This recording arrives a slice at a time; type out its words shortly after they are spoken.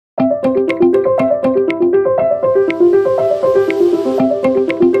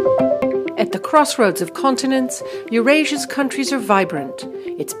At the crossroads of continents, Eurasia's countries are vibrant,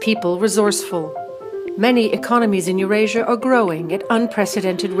 its people resourceful. Many economies in Eurasia are growing at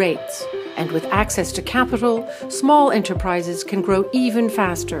unprecedented rates, and with access to capital, small enterprises can grow even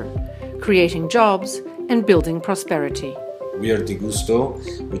faster, creating jobs and building prosperity. We are Gusto,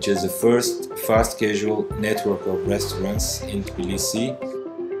 which is the first fast casual network of restaurants in Tbilisi.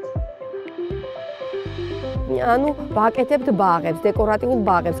 ვაკეთებთ ბაღებს, დეკორატიულ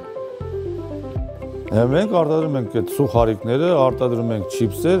ბაღებს. Մենք արտադրում ենք այդ սուխարիկները, արտադրում ենք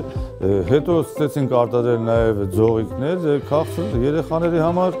չիփսեր, հետո ստեցինք արտադրել նաև ձողիկներ, քաղցր երեխաների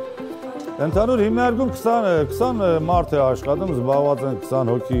համար։ Ընդհանուր հիմնարկում 20 մարդ է աշխատում, զբաղված են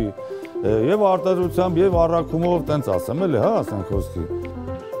 20 հոգի եւ արտադրությամբ եւ առաքումով տենց ասեմ էլի, հա, ասենք խոսքի։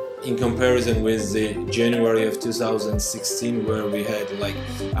 In comparison with the January of 2016, where we had like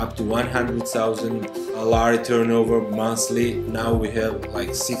up to 100,000 lari turnover monthly, now we have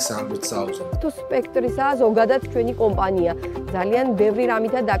like 600,000. To spectrisაა ზოგადად ჩვენი კომპანია. ძალიან ბევრი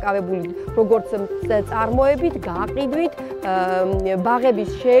რამითა დაკავებული, როგორც წარმოებით, გაყიდვით, ბაღების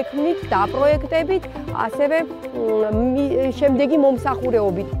შექმნით, დაპროექტებით, ასევე შემდეგი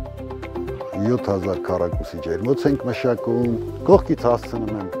მომსახურეობით. 7000 քառակուսի ջերմոց ենք մշակում, կողքից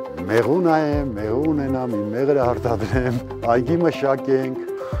հասցնում եմ մեղուն ունենամ, իմ մեղրը արտադրեմ, այգի մշակենք,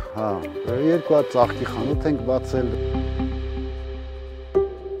 հա, երկու հատ ծաղկի խանութ ենք բացել։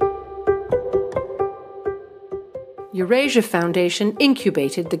 Eurasia Foundation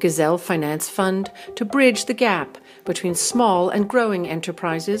incubated the Gazelle Finance Fund to bridge the gap between small and growing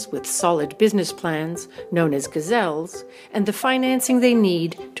enterprises with solid business plans, known as gazelles, and the financing they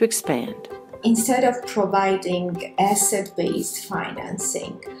need to expand. Instead of providing asset-based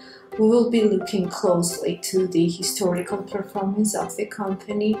financing, we will be looking closely to the historical performance of the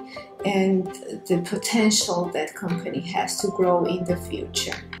company and the potential that company has to grow in the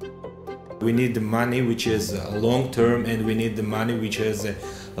future. We need the money which is long-term, and we need the money which has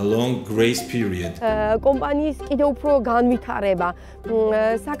a long grace period. კომპანიის კიდევ უფრო განვითარება,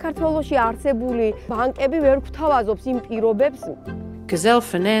 საქართველოში არსებული ბანკები ვერ გვთავაზობს იმ პირობებს. Gazelle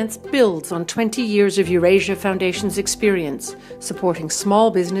Finance builds on 20 years of Eurasia Foundation's experience, supporting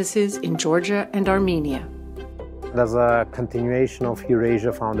small businesses in Georgia and Armenia. As a continuation of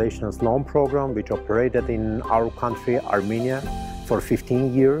Eurasia Foundation's loan program, which operated in our country, Armenia, for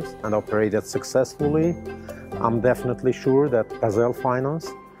 15 years and operated successfully, I'm definitely sure that Gazelle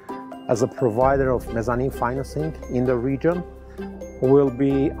Finance, as a provider of mezzanine financing in the region, will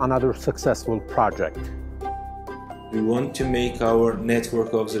be another successful project. We want to make our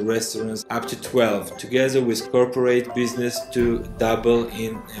network of the restaurants up to 12, together with corporate business to double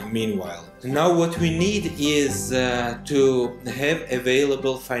in meanwhile. Now what we need is to have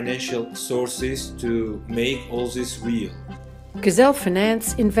available financial sources to make all this real. Gazelle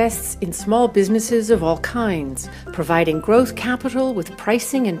Finance invests in small businesses of all kinds, providing growth capital with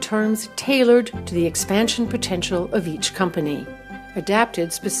pricing and terms tailored to the expansion potential of each company.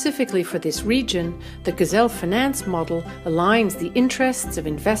 Adapted specifically for this region, the Gazelle Finance model aligns the interests of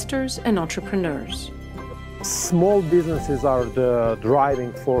investors and entrepreneurs. Small businesses are the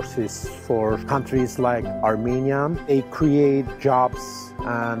driving forces for countries like Armenia. They create jobs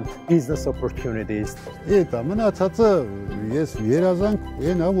and business opportunities. Eta մնացածը ես երազանք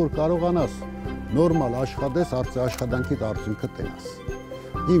այն է, որ կարողանաս նորմալ աշխատես, աշխատանքիդ արդյունքը տենաս։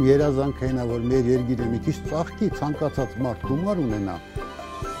 Իմ երազանքը այն է, որ մեր երկիրը մի քիչ ծաղկի, ցանկացած մարդ գումար ունենա։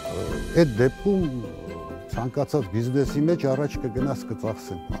 Այդ դեպքում ցանկացած բիզնեսի մեջ առաջ կգնաս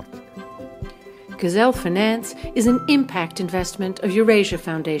կծախսեն մարդիկ։ Gazelle Finance is an impact investment of Eurasia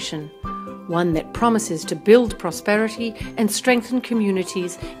Foundation, one that promises to build prosperity and strengthen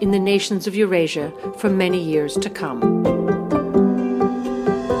communities in the nations of Eurasia for many years to come.